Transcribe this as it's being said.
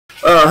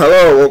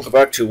Hello, welcome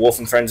back to Wolf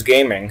and Friends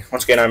Gaming.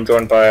 Once again, I'm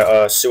joined by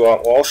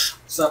sueautwalsh.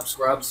 Sup,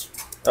 scrubs?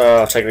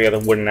 I'll take the other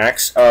wooden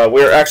axe.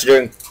 We're actually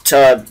doing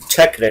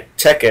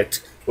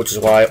Tekkit, which is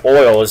why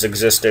oil is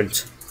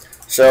existent.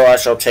 So I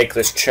shall take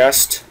this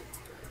chest.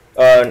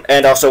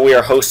 And also we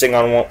are hosting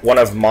on one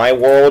of my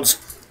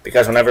worlds,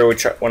 because whenever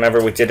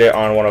we did it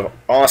on one of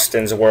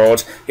Austin's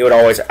worlds, he would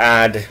always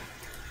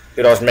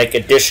make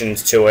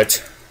additions to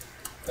it.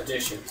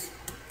 Additions.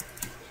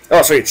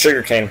 Oh, sweet,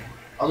 sugarcane.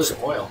 Oh, there's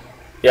oil.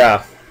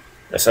 Yeah,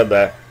 I said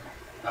that.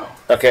 Oh.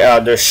 Okay,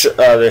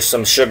 there's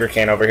some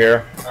sugarcane over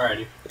here.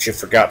 Alrighty. Which you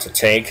forgot to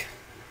take.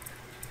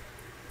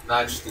 No,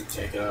 I just didn't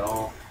take it at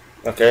all.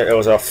 Okay, it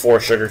was 4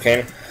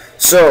 sugarcane.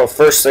 So,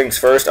 first things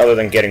first, other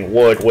than getting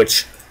wood,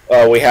 which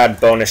we had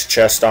bonus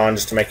chest on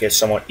just to make it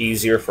somewhat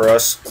easier for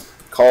us.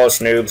 Call us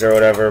noobs or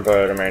whatever,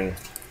 but I mean,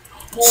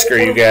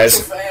 screw you guys.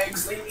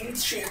 Fags. They need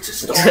shit to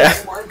start.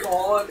 Oh my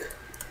god.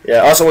 Yeah.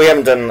 Also, we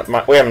haven't done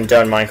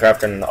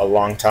Minecraft in a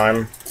long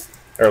time,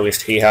 or at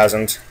least he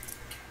hasn't.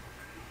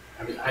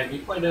 Have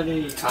you played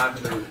any time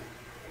in the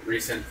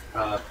recent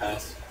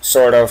past?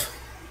 Sort of.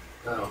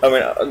 Oh. I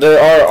mean, there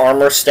are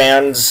armor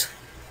stands.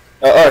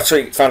 Oh, so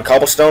you found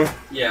cobblestone?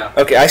 Yeah.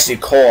 Okay, I see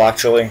coal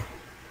actually.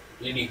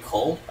 You need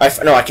coal?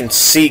 No, I can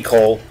see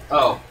coal.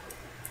 Oh.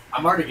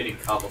 I'm already getting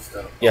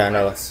cobblestone. Yeah, I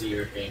know. I can see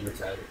your gamer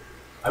tag.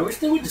 I wish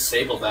they would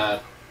disable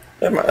that.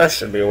 That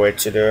should be a way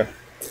to do it.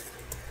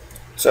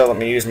 So let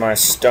me use my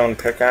stone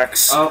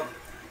pickaxe. Oh.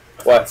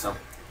 What?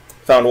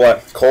 Found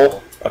what?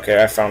 Coal?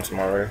 Okay, I found some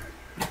already.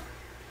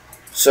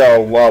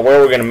 So, where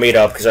are we gonna meet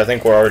up? Because I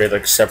think we're already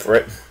like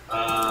separate.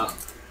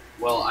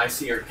 Well, I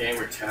see your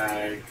gamer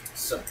tag.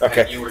 So,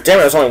 Okay. You were Damn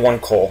it! There's only one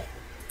coal.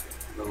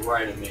 to the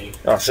right of me.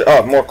 Oh shit!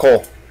 Oh, more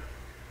coal.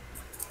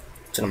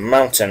 It's in a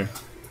mountain.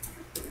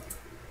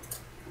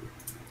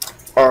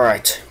 All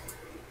right.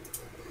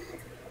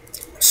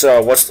 So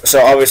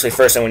obviously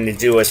first thing we need to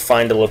do is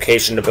find a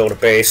location to build a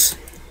base.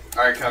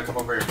 All right, come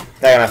over here.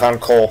 Hang on, I found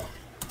coal.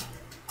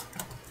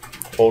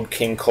 Old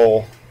King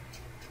coal.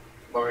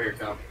 Over here,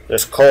 come.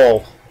 There's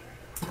coal.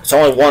 It's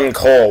only one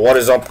coal. What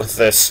is up with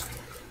this?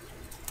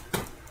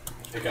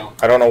 Here you go.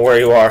 I don't know where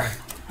you are.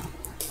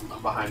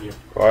 I'm behind you.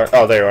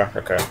 Oh, there you are.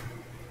 Okay.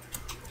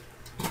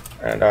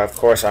 And of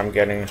course I'm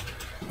getting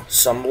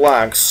some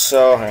lag,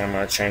 so I'm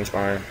gonna change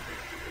my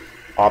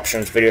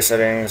options, video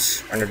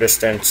settings, render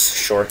distance,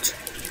 short.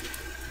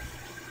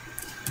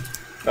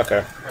 Okay.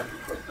 I have to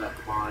put that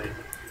mine.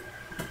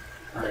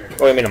 Alright. What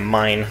do you mean a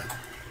mine?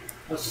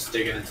 Let's just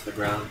dig it into the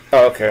ground.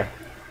 Oh, okay.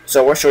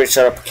 So where should we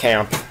set up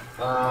camp?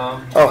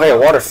 Oh, hey, a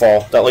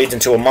waterfall that leads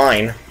into a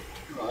mine.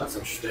 Oh, that's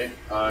interesting.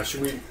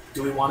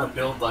 Do we want to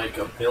build like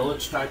a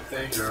village type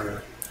thing,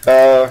 or?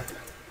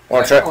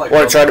 Want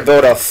to try to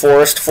build a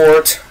forest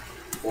fort?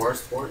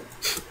 Forest fort?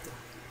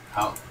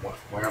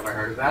 Where have I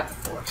heard of that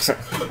before?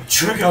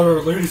 Check out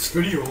our latest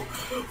video.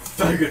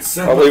 Faggot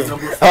 7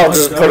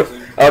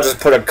 I'll just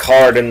put a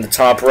card in the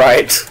top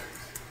right.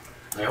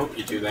 I hope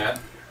you do that.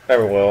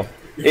 Never will.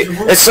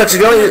 It's such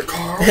you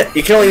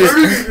can only use.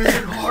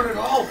 Hard at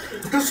all.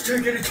 It doesn't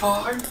take any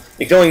time.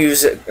 You can only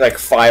use like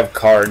 5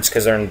 cards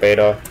because they're in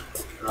beta.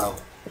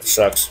 Oh. It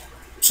sucks.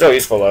 Still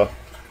useful though.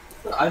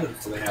 What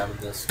items do they have in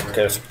this?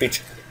 Okay,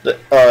 speech.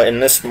 In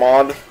this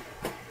mod,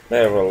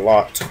 they have a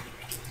lot.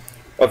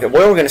 Okay,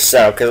 what are we gonna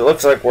set up? Because it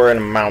looks like we're in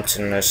a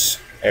mountainous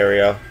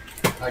area.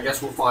 I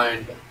guess we'll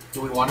find. Do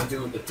we want to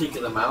do the peak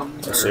of the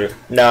mountain? Let's see.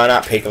 No,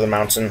 not peak of the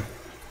mountain.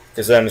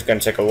 Because then it's gonna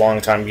take a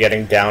long time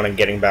getting down and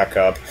getting back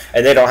up.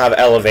 And they don't have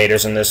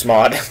elevators in this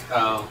mod.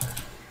 Oh.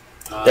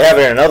 They have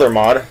it in another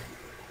mod.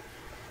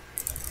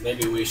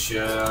 Maybe we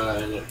should.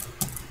 I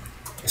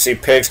see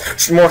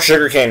pigs. More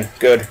sugarcane.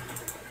 Good.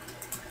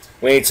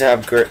 We need to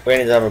have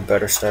a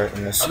better start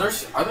in this.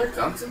 Are there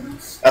guns in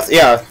this?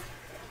 Yeah.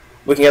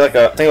 We can get like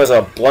I think it was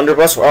a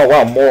blunderbuss. Oh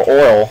wow, more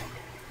oil.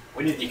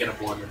 We need to get a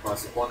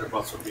blunderbuss. A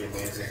blunderbuss would be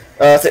amazing.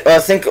 I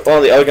think one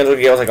of the other guns we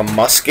could get was like a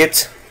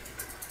musket,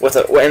 with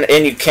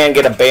and you can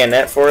get a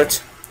bayonet for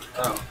it.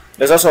 Oh.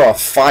 There's also a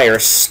fire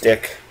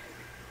stick.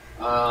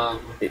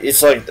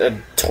 It's like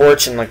a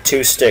torch and like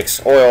 2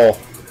 sticks, oil,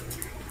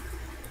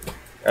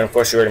 and of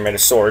course you already made a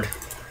sword.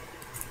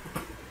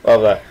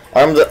 Love that.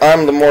 I'm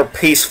the more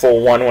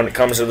peaceful one when it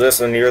comes to this,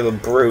 and you're the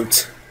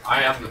brute.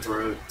 I am the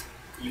brute.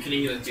 You can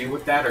either do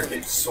with that or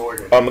get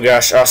sorted. Oh my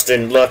gosh,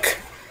 Austin, look.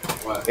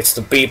 What? It's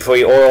the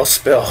BP oil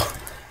spill.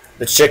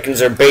 The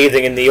chickens are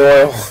bathing in the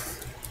oil.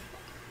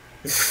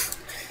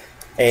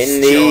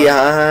 In the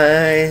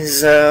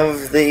eyes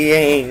of the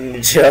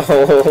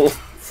angel.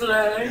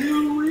 Fly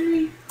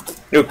away.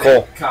 New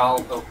coal. Kyle,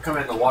 come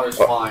in, the water's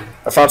fine.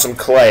 I found some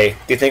clay.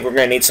 Do you think we're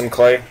gonna need some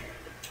clay?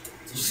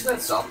 Did you see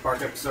that South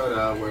Park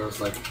episode where it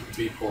was like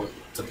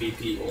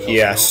BP oil?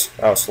 Yes,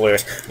 that was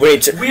hilarious. We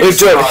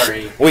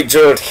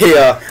do it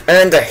here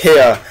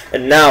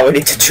and now we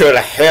need to do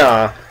it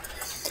here.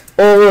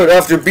 Alright,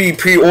 after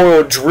BP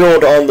oil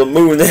drilled on the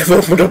moon, they've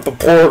opened up a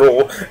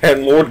portal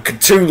and Lord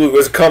Cthulhu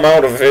has come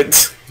out of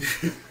it.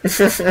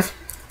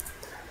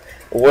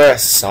 We're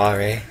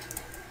sorry.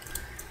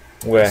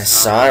 We're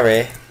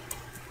sorry.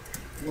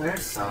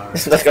 Where's Sarah?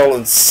 Like all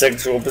in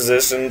sexual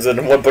positions,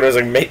 and one point was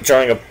like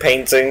drawing a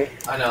painting.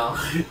 I know.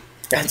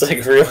 That's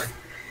like real.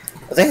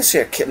 I think I see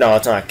a cave. No,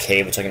 it's not a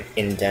cave. It's like an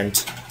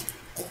indent.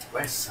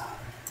 Where's Sarah?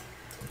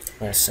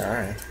 Where's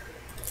Sarah?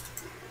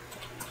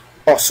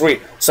 Oh,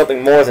 sweet.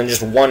 Something more than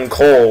just one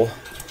coal.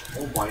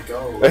 Oh my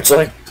god. It's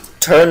like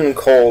 10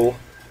 coal.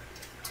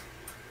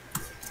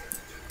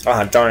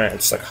 Ah, darn it.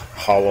 It's like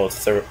hollow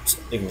through.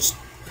 It's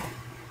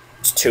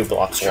 2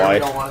 blocks Sure wide. you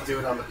don't want to do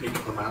it on the peak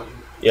of the mountain?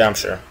 Yeah, I'm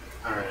sure.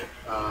 Alright,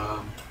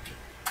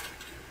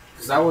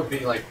 because that would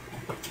be, like,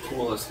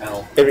 cool as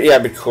hell. Yeah,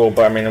 it'd be cool,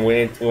 but I mean,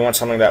 we want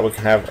something that we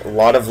can have a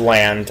lot of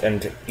land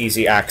and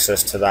easy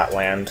access to that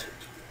land.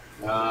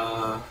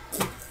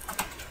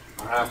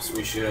 Perhaps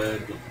we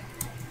should...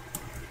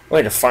 We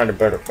need to find a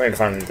better place.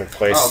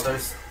 Oh,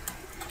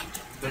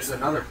 there's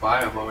another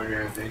biome over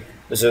here, I think.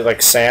 Is it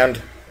like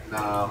sand? No,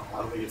 I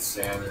don't think it's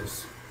sand.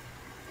 It's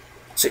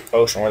the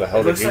ocean. Where the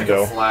hell did you like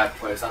go? A flat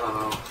place. I don't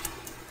know.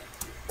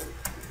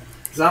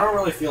 Because I don't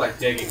really feel like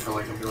digging for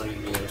like a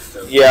million years.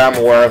 So. Yeah, I'm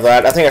aware of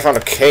that. I think I found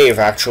a cave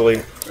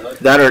actually. Really?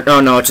 That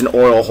or no, it's an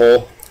oil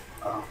hole.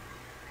 Oh.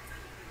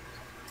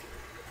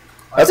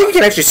 I think you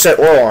can actually set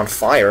oil on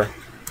fire.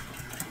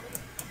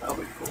 That'll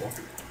be cool.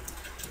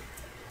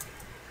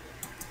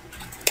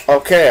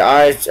 Okay,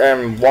 I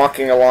am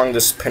walking along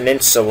this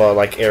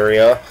peninsula-like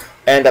area,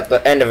 and at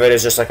the end of it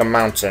is just like a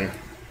mountain.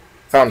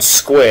 Found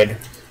squid.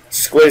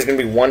 Squid is gonna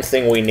be one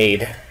thing we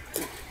need.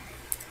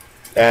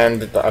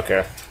 And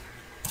okay.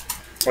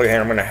 Okay,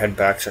 I'm gonna head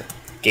back to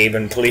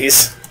Gaben,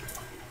 please.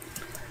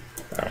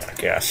 Oh my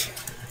gosh.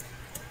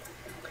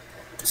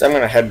 So I'm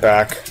gonna head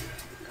back.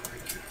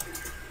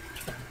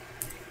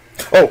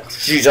 Oh,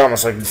 jeez, I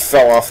almost like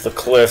fell off the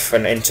cliff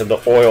and into the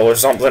oil or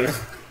something.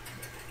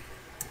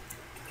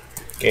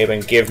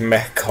 Gaben, give me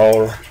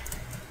coal.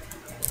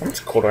 How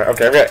much coal do I have?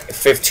 Okay, I've got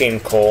 15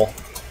 coal.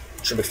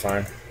 Should be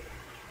fine.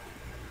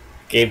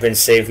 Gaben,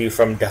 save you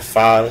from the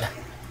fall.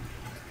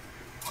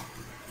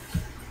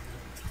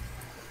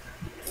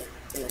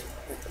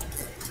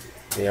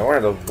 Yeah, where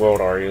in the world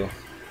are you?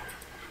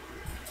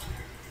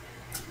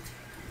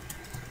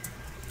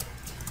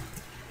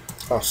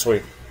 Oh,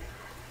 sweet.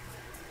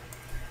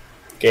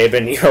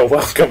 Gaben, you're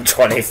welcome,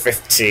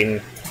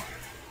 2015.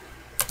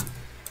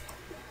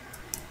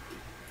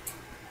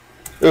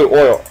 Ooh,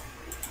 oil.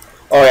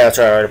 Oh yeah, that's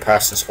right, I already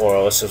passed this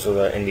oil. This is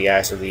in the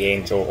eyes of the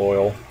angel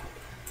oil.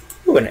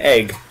 Ooh, an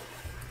egg.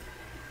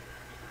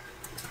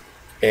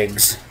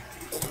 Eggs.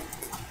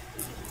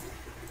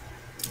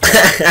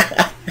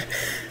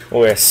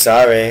 We're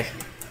sorry.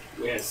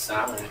 We're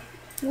sorry.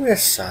 We're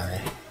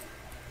sorry.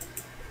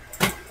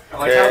 I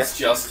like how it's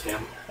just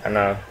him. I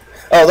know.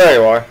 Oh, there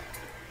you are.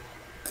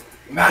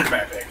 Man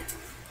Bear Pig.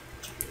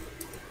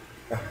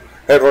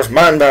 It was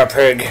Man Bear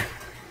Pig.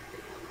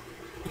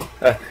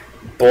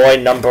 Boy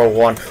number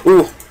 1.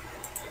 Ooh!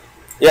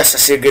 Yes, I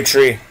see a good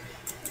tree.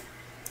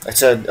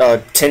 It's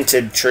a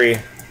tinted tree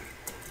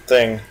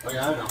thing. Oh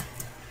yeah, I know.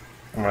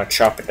 I'm gonna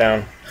chop it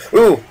down.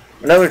 Ooh!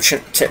 Another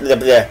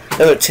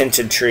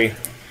tinted tree.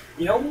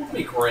 You know what would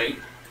be great?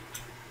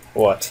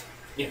 What?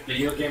 If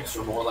video games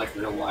were more like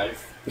real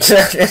life.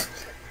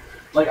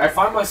 Like, I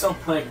find myself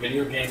playing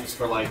video games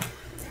for, like...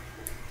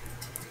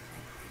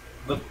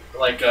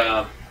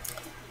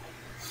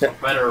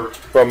 better...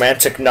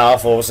 Romantic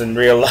novels in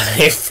real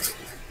life.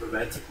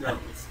 Romantic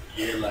novels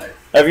in real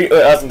life. Have you,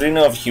 do you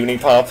know of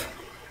Hunipop?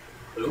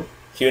 Who?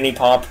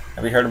 Hunipop.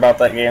 Have you heard about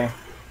that game?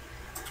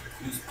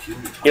 Who's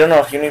PewDiePie? You don't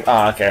know Hunipop?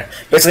 Ah, okay.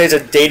 Basically, it's a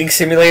dating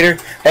simulator,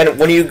 and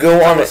when you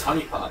go on it...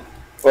 Honeypot.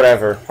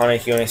 Whatever. Honey,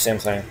 Huni, same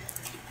thing.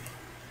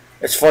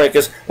 It's funny,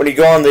 because when you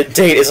go on the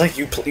date, it's like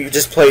you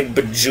just played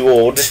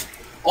Bejeweled.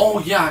 Oh,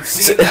 yeah, I've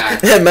seen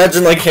that.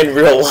 Imagine, like, in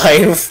real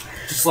life.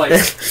 Just like...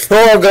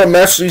 oh, I've got to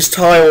match these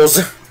tiles.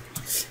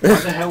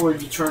 What the hell are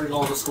you turning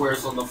all the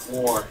squares on the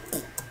floor?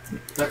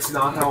 That's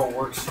not how it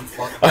works, you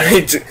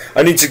fucking...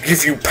 I need to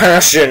give you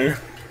passion.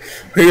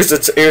 Here's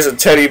a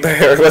teddy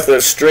bear with a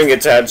string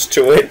attached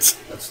to it.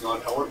 That's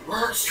not how it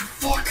works, you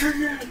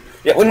fucking...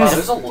 Yeah, wow,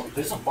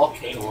 there's a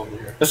volcano over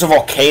here. There's a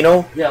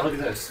volcano? Yeah, look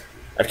at this.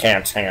 I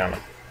can't. Hang on.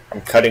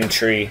 I'm cutting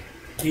tree.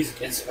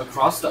 It's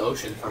across the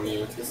ocean from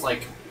you. It's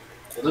like...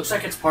 It looks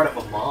like it's part of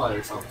a mod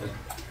or something.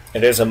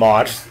 It is a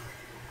mod.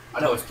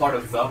 I know, it's part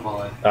of the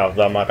mod. Oh,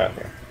 the mod out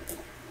here.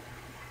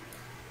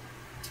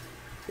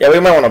 Yeah, we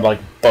might want to,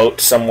 like,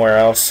 boat somewhere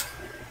else.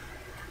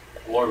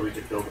 Or we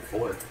could build a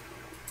fort.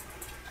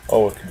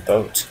 Oh, we could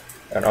boat.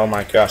 And oh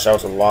my gosh, that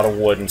was a lot of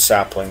wood and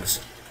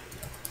saplings.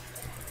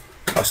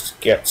 Must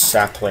get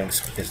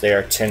saplings because they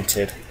are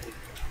tinted.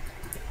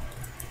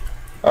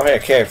 Oh, hey, a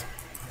cave.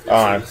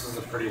 So this is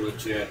a pretty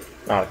legit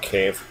Not a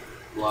cave.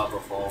 lava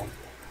fall.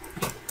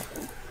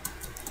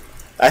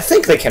 I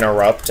think they can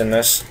erupt in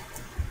this.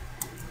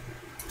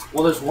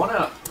 Well, there's one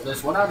out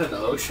in the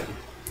ocean.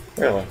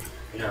 Really?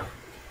 Yeah.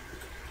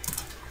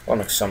 That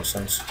makes some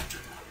sense.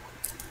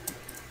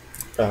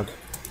 Ugh.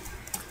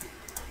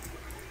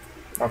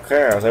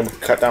 Okay, I was able to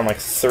cut down like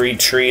 3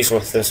 trees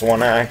with this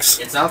one axe.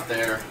 It's out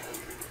there.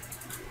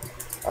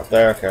 Out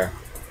there, okay.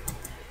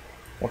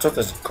 What's with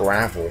this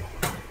gravel?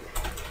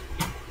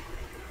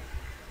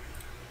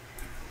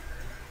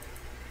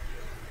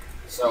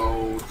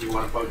 So, do you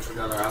want to boat to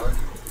another island?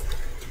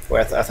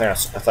 Wait, I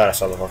thought I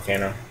saw the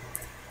volcano.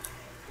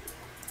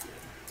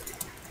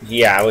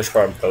 Yeah, we should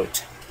probably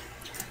boat.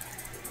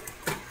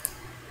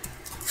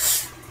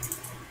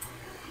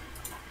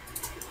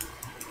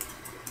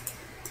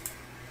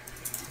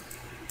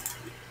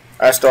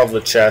 I still have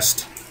the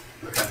chest.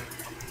 Okay.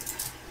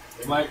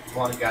 We might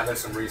want to gather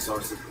some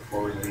resources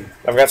before we leave.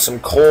 I've got some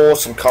coal,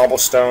 some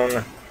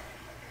cobblestone,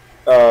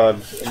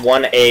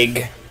 1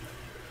 egg,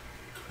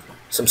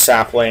 some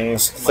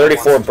saplings,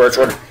 34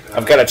 birchwood.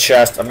 I've got a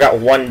chest. I've got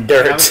 1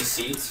 dirt. How many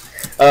seeds?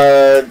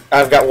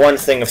 I've got 1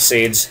 thing of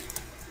seeds.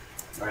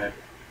 Alright.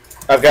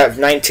 I've got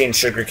 19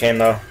 sugarcane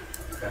though.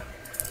 Okay.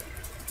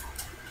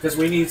 Because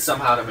we need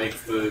somehow to make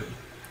food.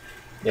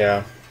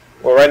 Yeah.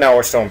 Well, right now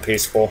we're still in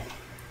peaceful.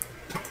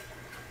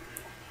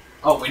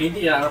 Oh, we need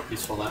to get out of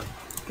peaceful then.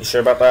 You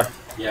sure about that?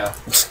 Yeah.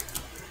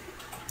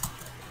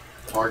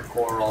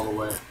 Hardcore all the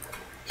way.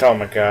 Oh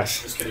my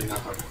gosh. Just kidding, not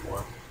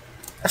hardcore.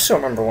 I still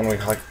remember when we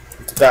like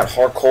did that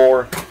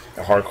hardcore.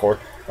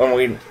 When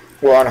we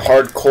were on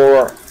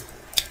hardcore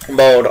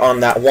mode on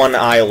that one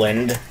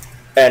island,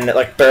 and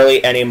like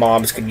barely any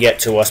mobs could get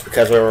to us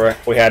because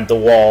we had the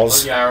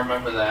walls. Oh yeah, I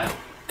remember that.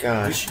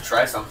 Gosh. We should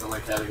try something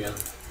like that again.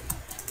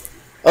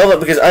 Oh, look,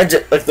 because I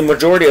did, like the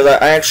majority of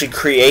that I actually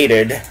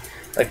created,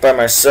 like by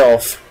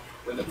myself.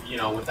 With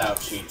without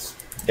cheats.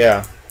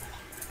 Yeah.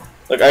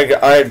 Like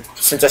I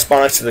since I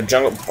spawned next to the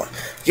jungle,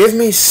 give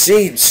me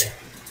seeds.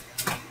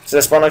 Since I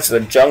spawned next to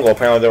the jungle,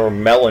 apparently there were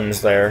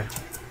melons there,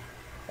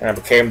 and I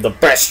became the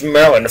best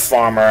melon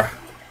farmer.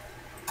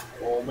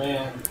 Oh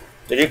man.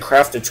 Did you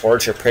craft a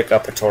torch or pick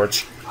up a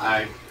torch?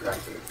 I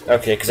crafted it.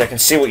 Okay, because I can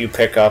see what you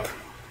pick up.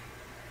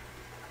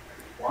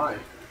 Why?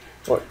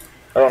 What?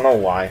 I don't know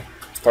why.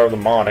 It's part of the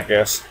mod, I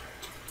guess.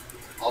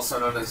 Also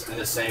known as an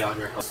essay on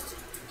your host.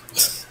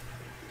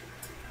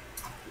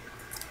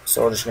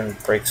 So we're just gonna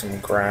break some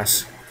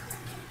grass.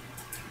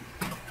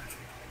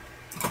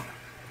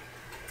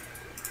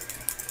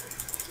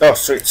 Oh,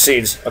 sweet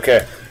seeds.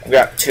 Okay, I've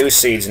got 2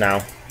 seeds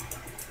now.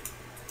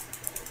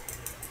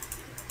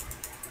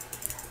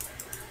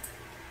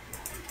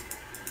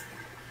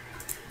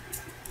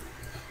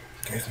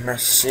 Give me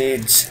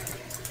seeds.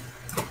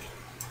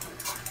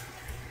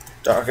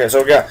 Okay,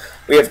 so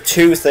we have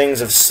 2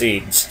 things of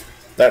seeds.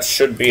 That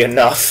should be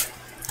enough.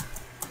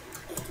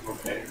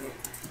 Okay.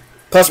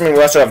 Plus, I mean,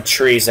 we also have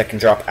trees that can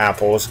drop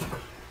apples.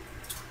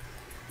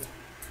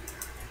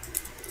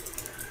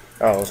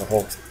 Oh, there's a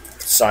whole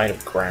side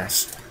of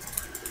grass.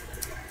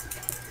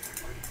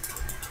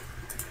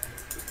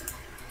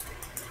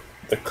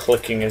 The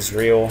clicking is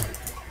real.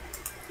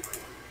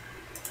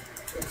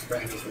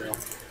 Expand is real.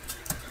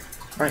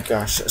 My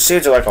gosh,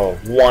 seeds are like a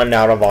 1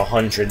 out of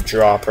 100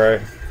 drop,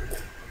 right?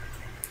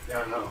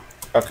 Yeah, I know.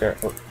 Okay,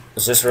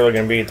 is this really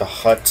gonna be the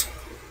hut?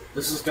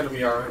 This is gonna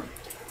be our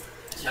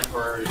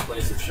temporary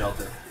place of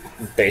shelter.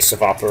 Base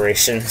of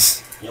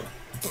operations. Yep.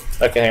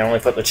 Okay, hang on, let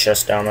me put the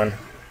chest down then.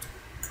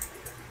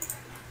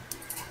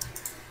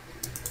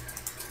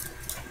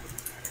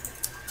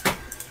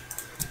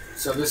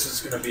 So this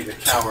is gonna be the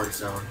coward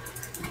zone.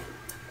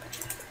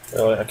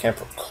 Really, I can't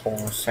put coal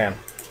in the sand.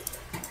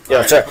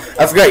 Yeah, sorry,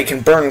 I forgot you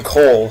can burn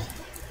coal.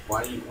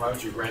 Why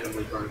would you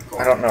randomly burn coal?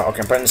 I don't know.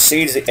 Okay, I'm putting the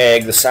seeds, the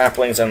egg, the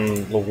saplings,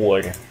 and the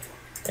wood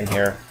in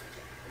here.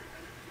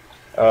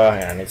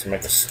 Hang on, I need to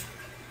make this.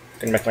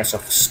 I'm gonna make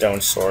myself a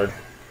stone sword.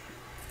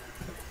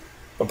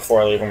 But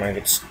before I leave, I'm gonna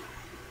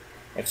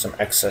make some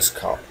excess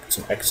coal.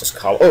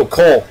 Oh,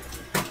 coal!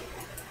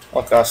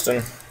 Look,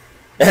 Austin.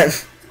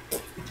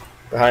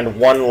 Behind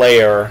 1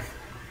 layer.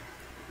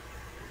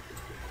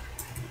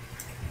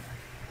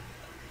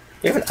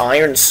 You have an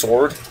iron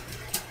sword?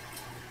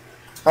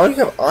 How do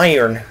you have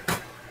iron?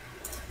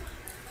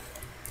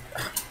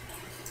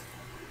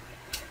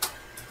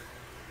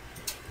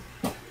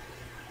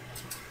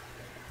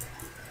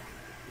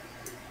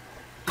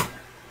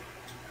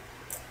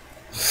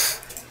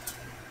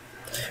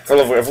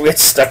 If we get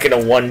stuck in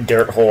a 1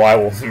 dirt hole, I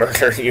will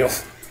murder you.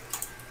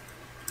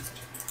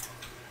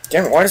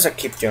 Damn it, why does that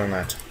keep doing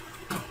that?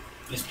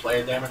 Is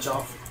player damage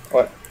off?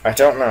 What? I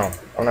don't know.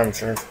 I'm not even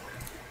sure.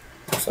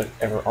 It's like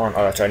ever on.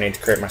 Oh, that's why I need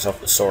to create myself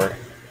the sword.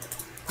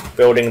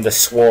 Building the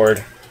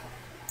sword.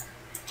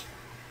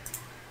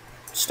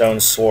 Stone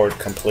sword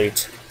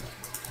complete.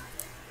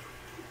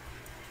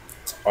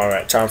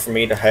 Alright, time for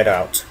me to head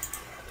out.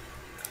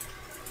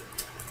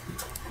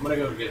 I'm gonna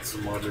go get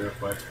some wood real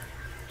quick.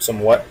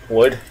 Some what?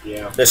 Wood?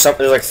 Yeah. There's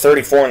like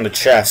 34 in the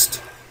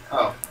chest.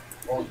 Oh.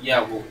 Well,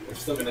 yeah, we're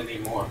still gonna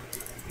need more.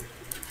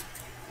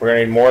 We're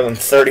gonna need more than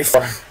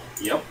 34.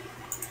 Yep.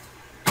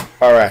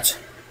 Alright.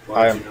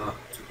 Why would you not?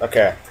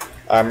 Okay.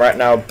 I'm right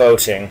now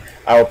boating.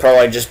 I will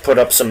probably just put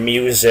up some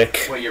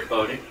music. Wait, you're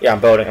boating? Yeah, I'm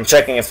boating. I'm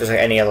checking if there's like,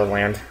 any other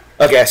land.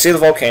 Okay, I see the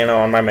volcano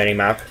on my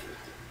mini-map.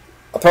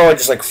 I'll probably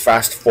just like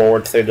fast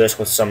forward through this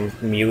with some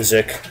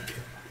music.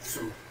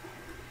 Some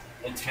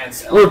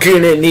intense We're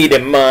gonna need a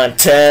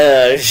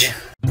montage.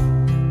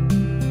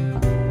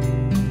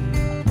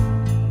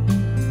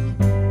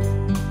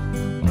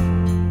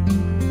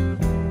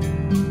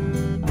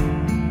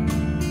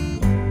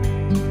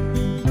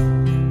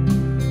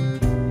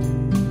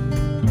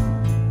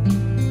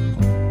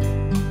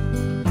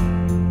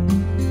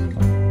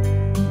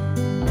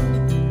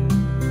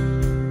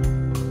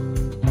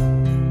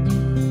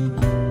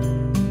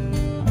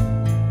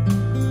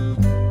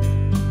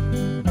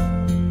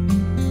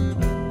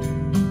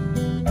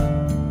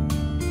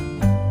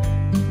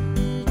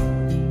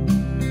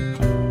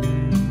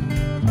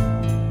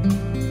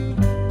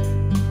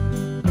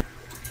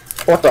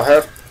 What the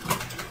heck?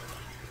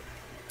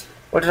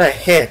 What did I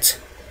hit?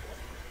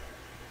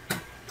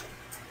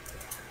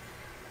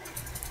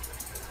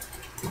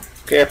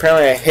 Okay,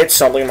 apparently I hit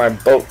something, my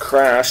boat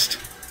crashed.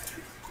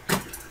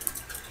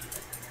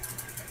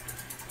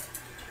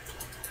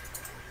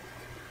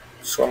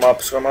 Swim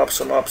up, swim up,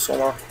 swim up,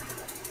 swim up.